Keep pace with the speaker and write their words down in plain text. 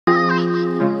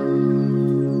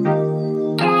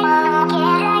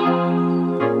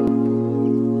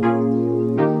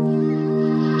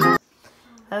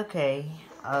Okay,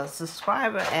 a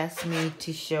subscriber asked me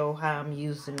to show how I'm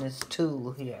using this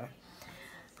tool here.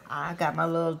 I got my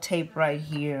little tape right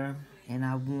here, and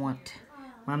I want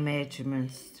my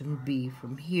measurements to be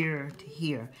from here to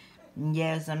here. And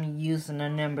yes, I'm using a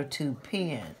number 2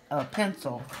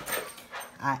 pencil.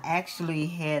 I actually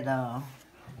had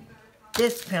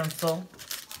this pencil,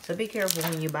 so be careful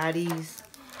when you buy these.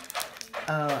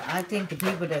 I think the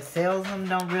people that sells them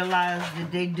don't realize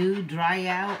that they do dry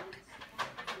out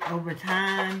over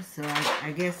time, so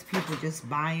I guess people just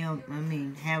buy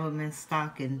them, have them in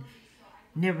stock and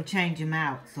never change them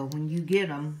out. So when you get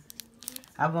them,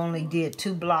 I've only did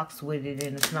 2 blocks with it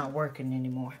and it's not working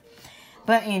anymore.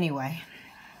 But anyway,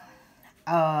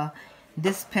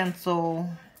 this pencil,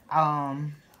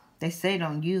 they say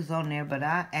don't use on there, but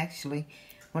I actually,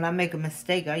 when I make a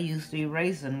mistake, I use the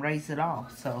eraser and erase it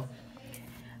off. So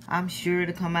I'm sure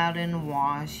to come out in the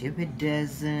wash. If it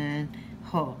doesn't,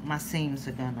 oh, my seams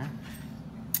are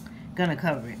gonna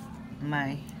cover it when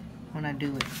I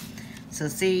do it. So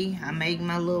see, I make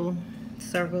my little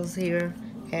circles here,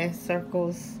 half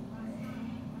circles,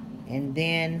 and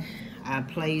then I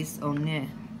place on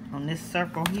this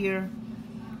circle here,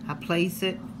 I place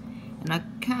it, and I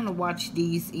kind of watch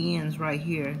these ends right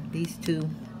here, these two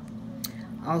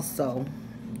also,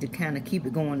 to kind of keep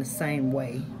it going the same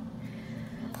way.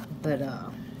 But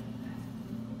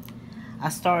I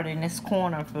start in this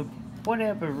corner for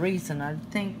whatever reason. I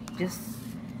think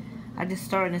I just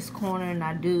start in this corner and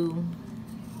I do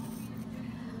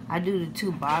the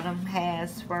 2 bottom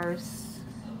halves first.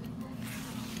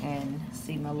 And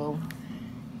see my little,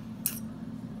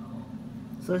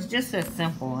 so it's just that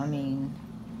simple. I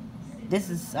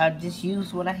just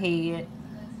use what I had.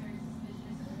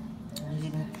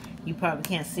 You probably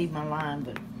can't see my line,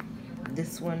 but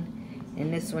this one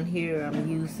and this one here I'm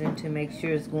using to make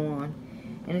sure it's going,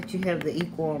 and that you have the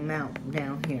equal amount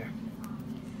down here.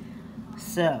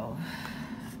 So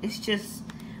it's just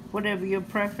whatever your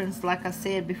preference. Like I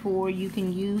said before, you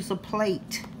can use a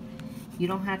plate. You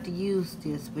don't have to use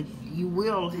this, but you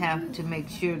will have to make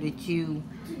sure that you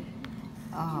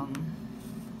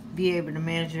be able to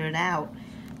measure it out,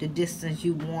 the distance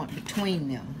you want between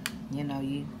them. You know,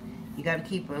 you got to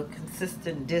keep a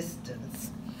consistent distance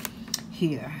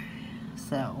here.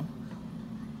 So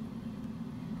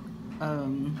so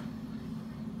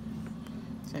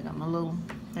I got my little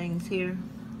things here,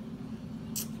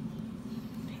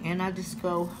 and I just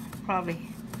go probably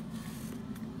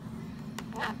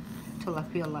till I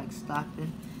feel like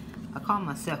stopping. I call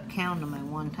myself counting them at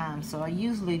one time, so I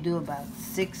usually do about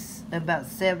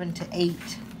 7 to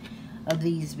 8 of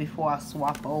these before I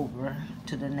swap over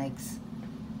to the next.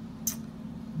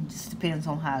 It just depends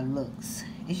on how it looks.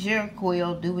 It's your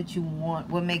quill. Do what you want,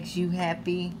 what makes you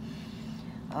happy.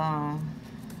 I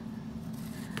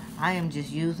am just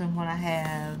using what I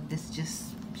have. This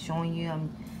just showing you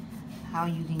how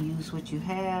you can use what you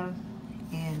have,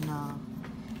 and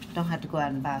don't have to go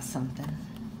out and buy something.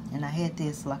 And I had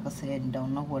this, like I said, and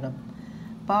don't know what I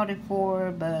bought it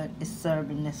for, but it's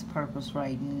serving this purpose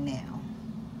right now.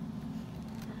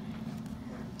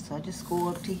 So I just go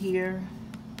up to here,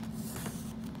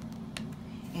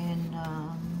 and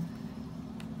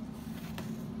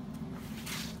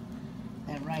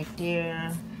that right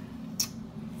there,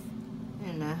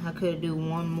 and I could do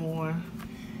one more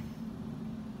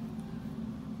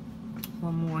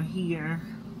here.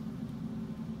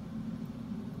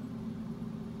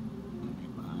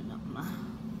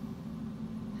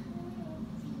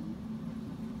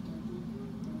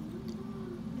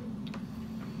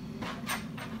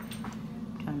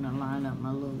 Trying to line up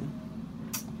my little,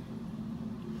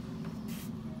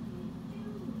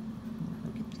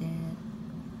 look at that,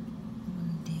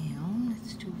 one down,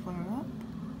 that's too far up,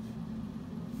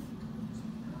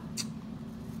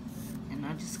 and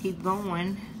I just keep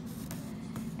going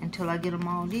until I get them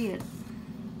all did.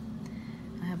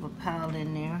 I have a pile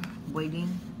in there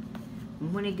waiting,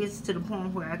 and when it gets to the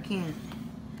point where I can't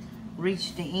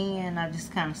reach the end, I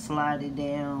just kind of slide it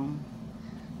down,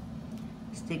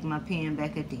 stick my pen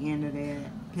back at the end of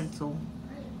that pencil,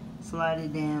 slide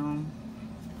it down,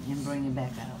 and bring it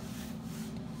back out.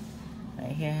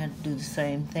 Right here I have to do the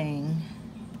same thing,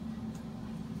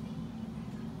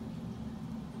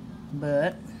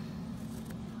 but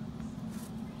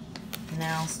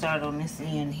now I'll start on this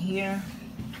end here,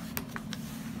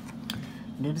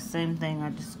 do the same thing. I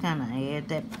just kind of add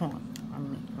that point,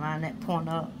 line that point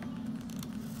up,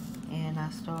 and I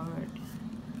start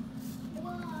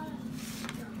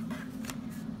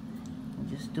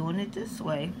just doing it this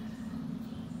way.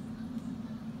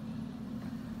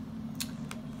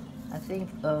 I think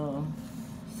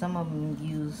some of them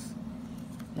use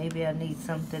maybe I need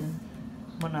something.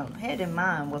 What I had in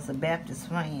mind was a Baptist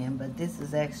fan, but this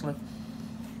is actually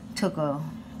took a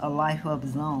life of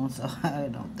its own, so I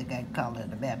don't think I'd call it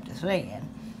a Baptist fan.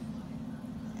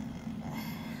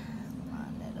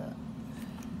 Line that up.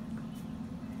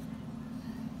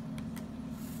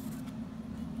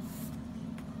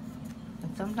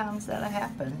 And sometimes that'll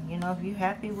happen. You know, if you're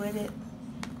happy with it,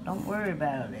 don't worry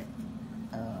about it.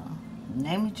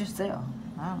 Name it yourself.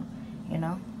 You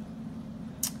know,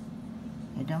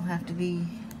 it don't have to be.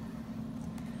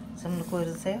 Some of the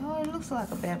quitters say, oh, it looks like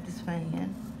a Baptist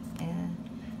fan. And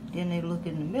then they look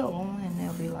in the middle and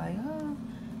they'll be like, oh,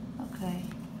 okay.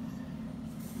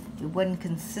 It wasn't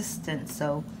consistent,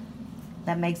 so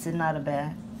that makes it not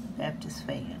a Baptist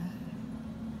fan.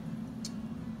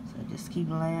 So just keep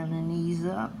lining these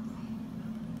up.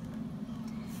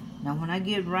 Now when I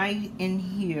get right in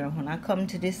here, when I come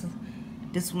to this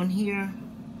one here,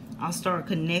 I'll start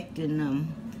connecting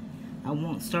them. I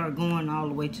won't start going all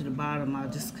the way to the bottom. I'll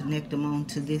just connect them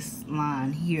onto this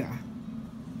line here.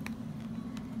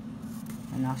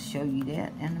 And I'll show you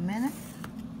that in a minute.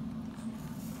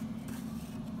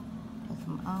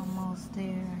 I'm almost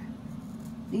there.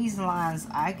 These lines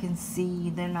I can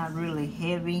see, they're not really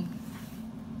heavy.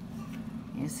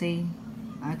 You see,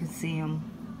 I can see them.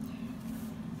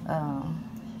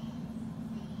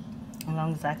 As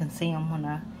long as I can see them when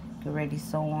I get ready to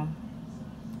sew them.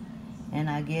 And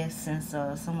I guess since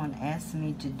someone asked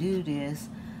me to do this,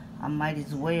 I might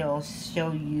as well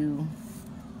show you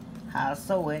how I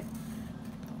sew it.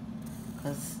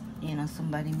 Because, you know,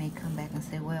 somebody may come back and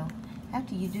say, well,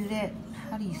 after you do that,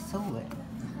 how do you sew it?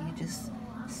 You just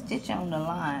stitch on the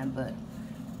line, but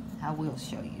I will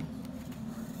show you.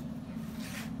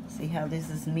 See how this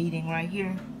is meeting right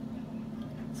here?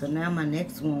 So now my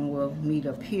next one will meet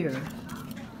up here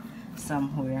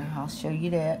somewhere. I'll show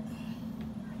you that.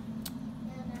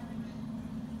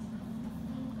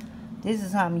 This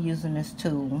is how I'm using this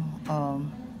tool.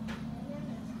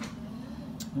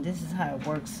 This is how it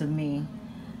works for me.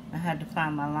 I had to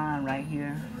find my line right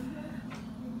here.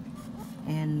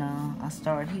 And I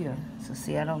start here. So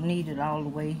see, I don't need it all the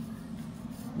way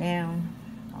down.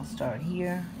 I'll start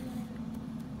here.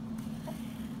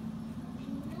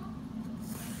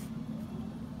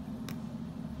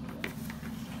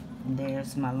 And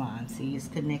there's my line. See, it's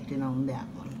connected on that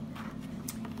one.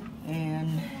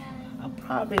 And I'll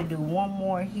probably do one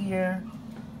more here.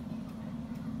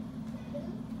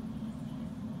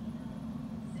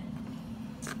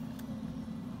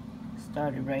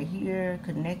 Started right here,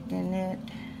 connecting it.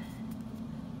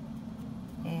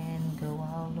 And go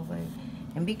all the way.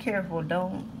 And be careful,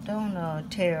 don't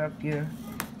tear up your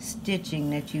stitching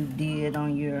that you did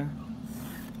on your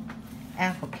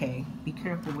applique. Be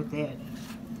careful with that.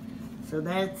 So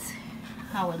that's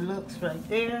how it looks right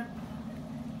there.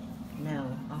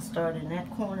 Now I'll start in that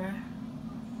corner.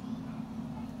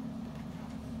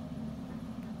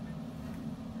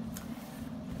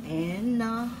 And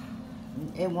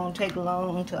it won't take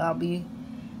long until I'll be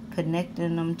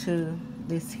connecting them to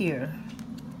this here.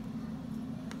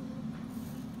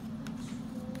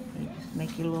 Just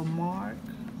make your little mark.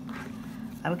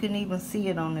 I can even see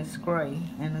it on this gray,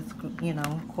 and it's, you know,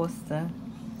 of course the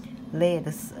lead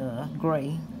is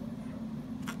gray.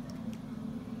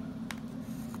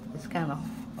 It's kind of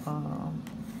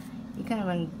you kind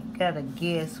of gotta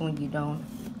guess when you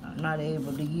not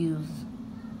able to use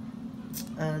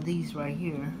these right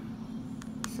here.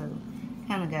 So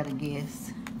kind of gotta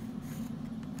guess.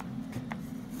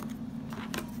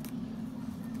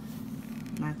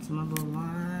 That's my little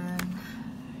line,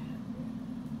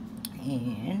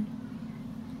 and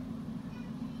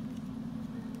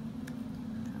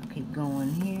I'll keep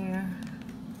going here.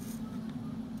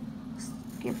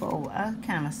 Skip over. I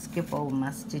kind of skip over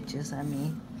my stitches. I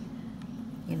mean,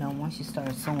 you know, once you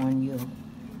start sewing, you'll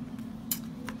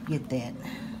get that.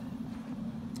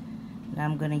 Now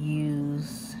I'm gonna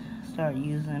start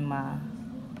using my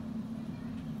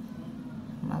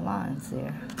lines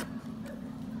there.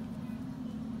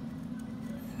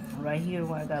 Right here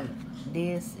where I got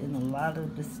this and a lot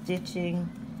of the stitching,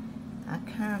 I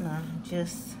kind of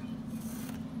just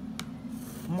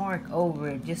mark over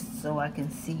it just so I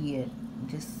can see it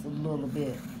just a little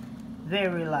bit,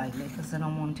 very lightly, because I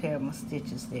don't want to tear my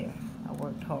stitches there. I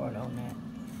worked hard on that.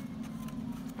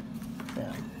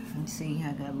 So you see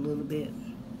I got a little bit,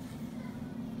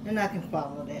 and I can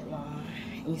follow that line.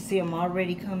 You see I'm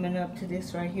already coming up to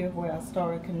this right here where I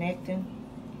started connecting,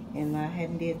 and I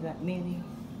hadn't did that many.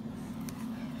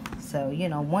 So, you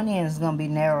know, one end is going to be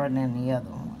narrower than the other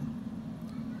one.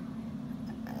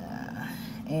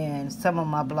 And some of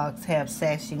my blocks have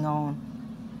sashing on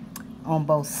on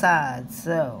both sides.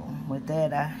 So with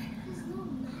that,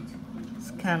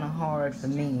 it's kind of hard for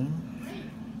me.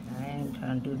 I ain't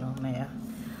trying to do no math.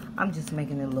 I'm just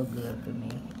making it look good for me,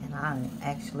 and I'm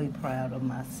actually proud of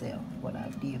myself, what I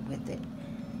did with it.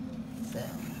 So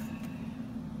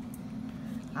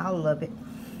I love it.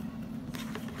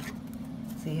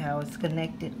 See how it's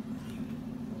connected?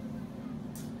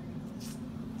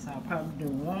 So I'll probably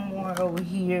do one more over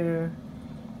here.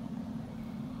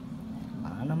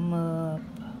 Line them up.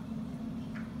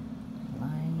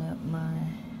 Line up my...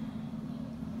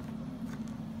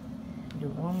 Do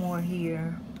one more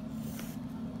here.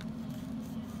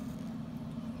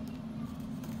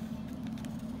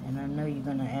 And I know you're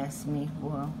gonna ask me,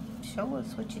 well, show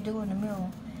us what you do in the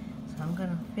middle. So I'm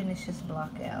gonna finish this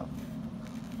block out.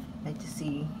 Like to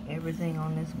see everything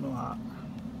on this block.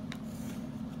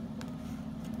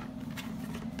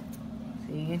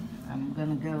 See, I'm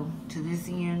gonna go to this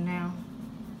end now.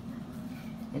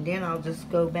 And then I'll just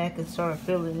go back and start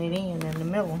filling it in the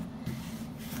middle,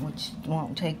 which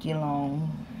won't take you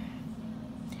long.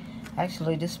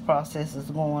 Actually, this process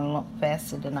is going a lot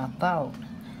faster than I thought.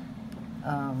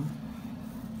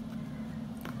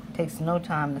 Takes no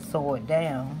time to sew it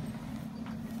down.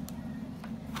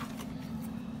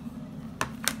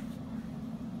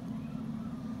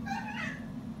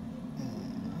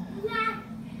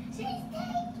 She's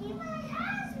taking my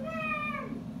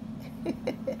husband.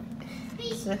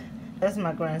 So, that's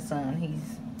my grandson.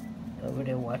 He's over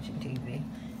there watching TV.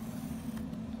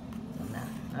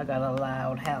 I got a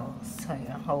loud house. I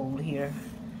got hold here.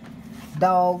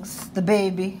 Dogs, the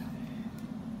baby,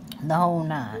 the whole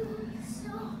nine.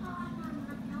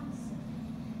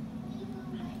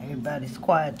 Everybody's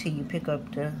quiet till you pick up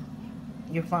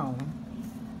your phone.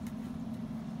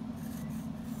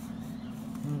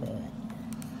 But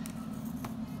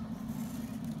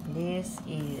this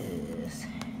is,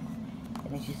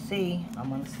 and as you see, I'm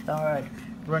gonna start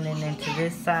running into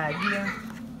this side here.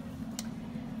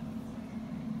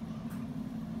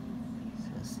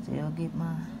 So still get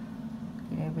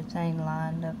everything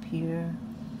lined up here.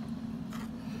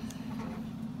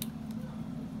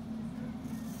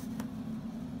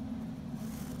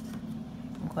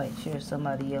 I'm quite sure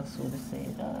somebody else would have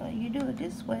said, you do it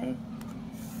this way.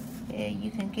 Yeah,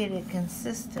 you can get it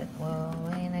consistent. Well,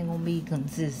 it ain't gonna be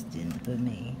consistent for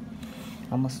me.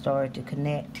 I'm gonna start to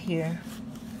connect here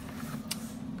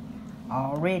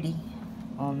already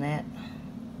on that.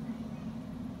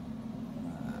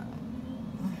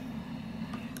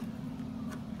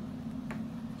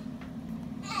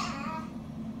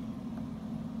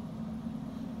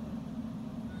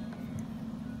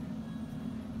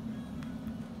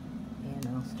 And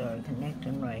I'll start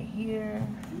connecting right here.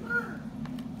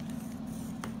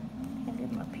 Can't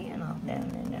get my pen off down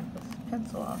in there. Put the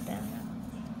pencil off down there.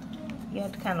 You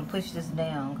have to kind of push this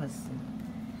down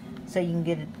so you can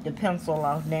get the pencil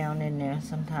off down in there.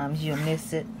 Sometimes you'll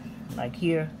miss it, like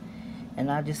here, and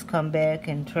I just come back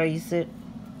and trace it.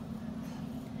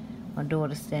 My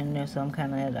daughter's standing there, so I'm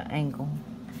kind of at an angle,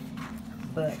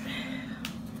 but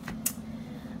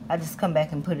I just come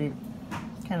back and put it,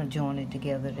 kind of join it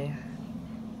together there.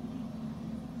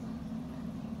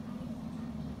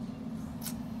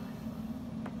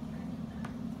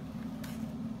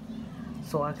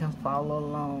 So I can follow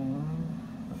along.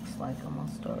 Looks like I'm gonna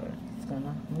start. It's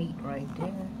gonna meet right there.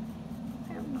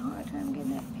 I'm having a hard time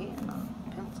getting that pen off,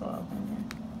 pencil off in there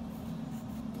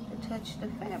to touch the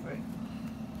fabric.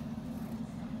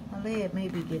 My lead may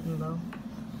be getting low.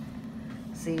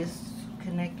 See, it's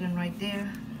connecting right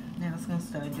there. Now it's gonna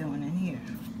start joining here.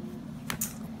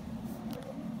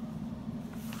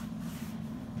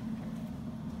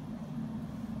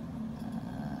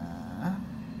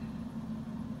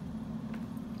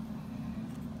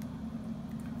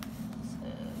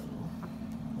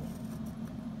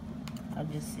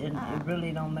 It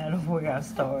really don't matter where I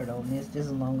start on this, just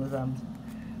as long as I'm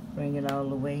bringing it all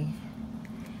the way.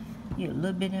 Get a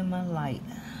little bit in my light.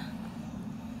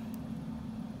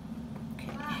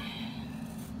 Okay.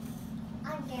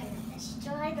 I'm gonna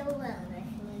destroy the world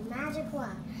with my magic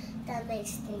wand that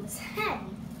makes things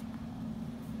heavy.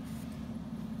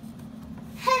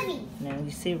 Heavy! Now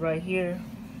you see right here,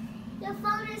 Your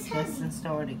phone is heavy. Justin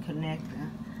started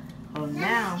connecting. Well,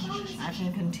 now I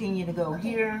can continue to go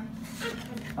here,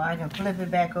 or I can flip it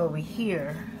back over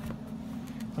here,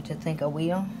 which I think I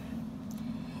will.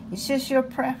 It's just your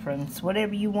preference,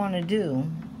 whatever you want to do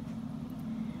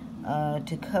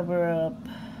to cover up,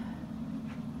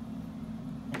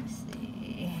 let's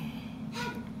see,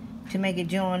 to make it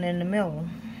join in the middle.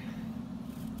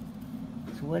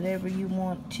 So whatever you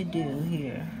want to do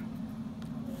here.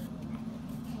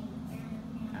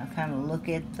 I kind of look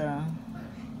at the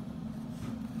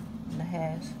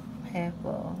half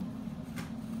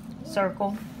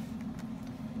circle.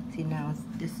 See, now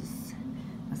this is,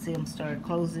 I see I'm starting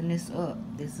closing this up.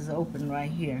 This is open right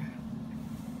here,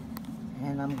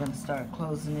 and I'm gonna start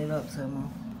closing it up. So I'm gonna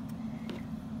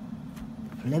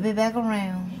flip it back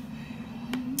around,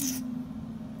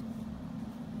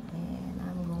 and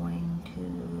I'm going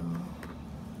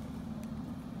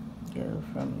to go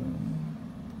from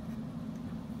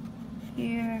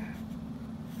here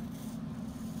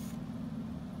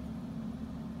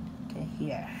to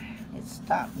here. It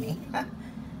stopped me.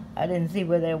 I didn't see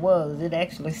where that was. It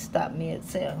actually stopped me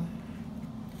itself.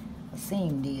 The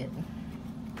seam did.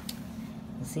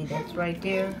 You see, that's right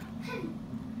there.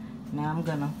 Now I'm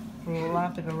gonna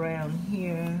wrap it around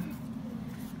here.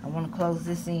 I want to close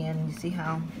this in. You see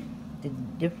how the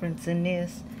difference in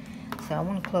this? So I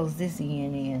want to close this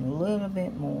in a little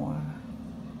bit more.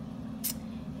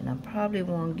 And I probably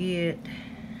won't get,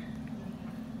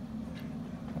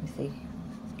 let me see.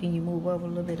 Can you move over a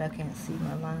little bit? I can't see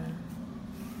my line.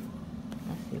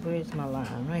 Let's see, where's my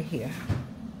line? Right here.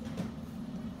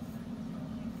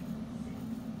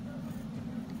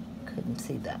 Couldn't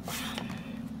see that one.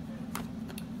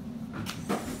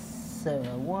 So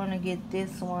I want to get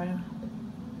this one.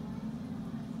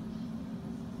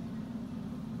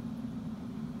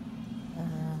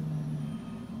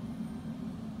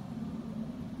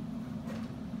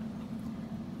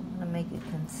 I'm going to make it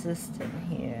consistent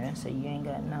here so you ain't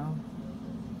got no.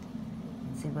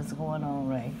 See what's going on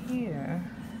right here.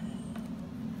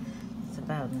 It's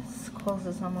about as close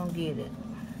as I'm gonna get it.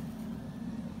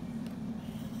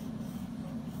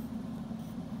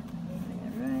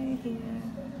 Right here,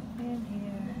 and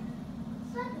here,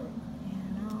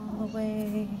 and all the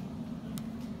way.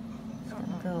 It's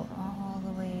gonna go all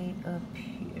the way up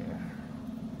here.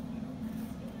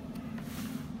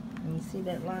 And you see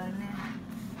that line there?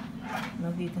 I don't know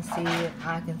if you can see it.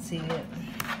 I can see it.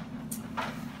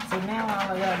 So now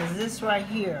all I got is this right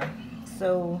here.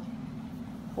 So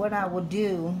what I would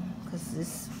do, because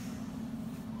this,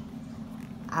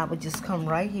 I would just come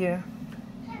right here,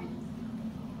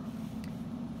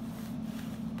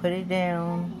 put it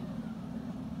down,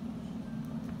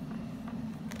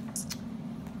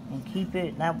 and keep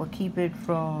it, that will keep it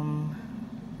from,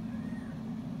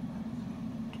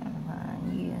 I'm trying to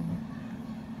find you.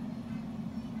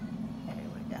 There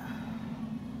we go.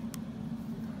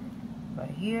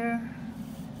 Right here.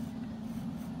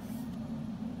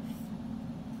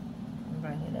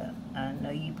 Bring it up. I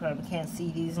know you probably can't see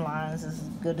these lines as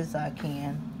good as I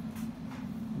can,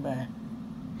 but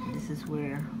this is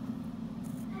where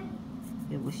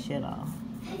it was shut off.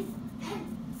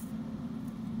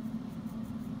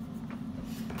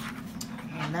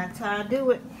 And that's how I do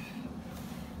it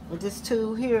with this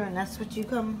tool here, and that's what you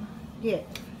come get.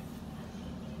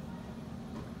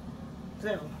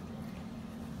 So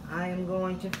I am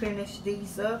going to finish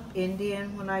these up, and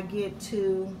then when I get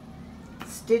to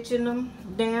stitching them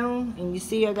down, and you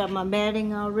see I got my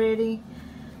batting already,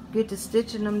 get to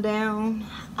stitching them down,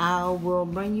 I will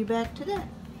bring you back to that.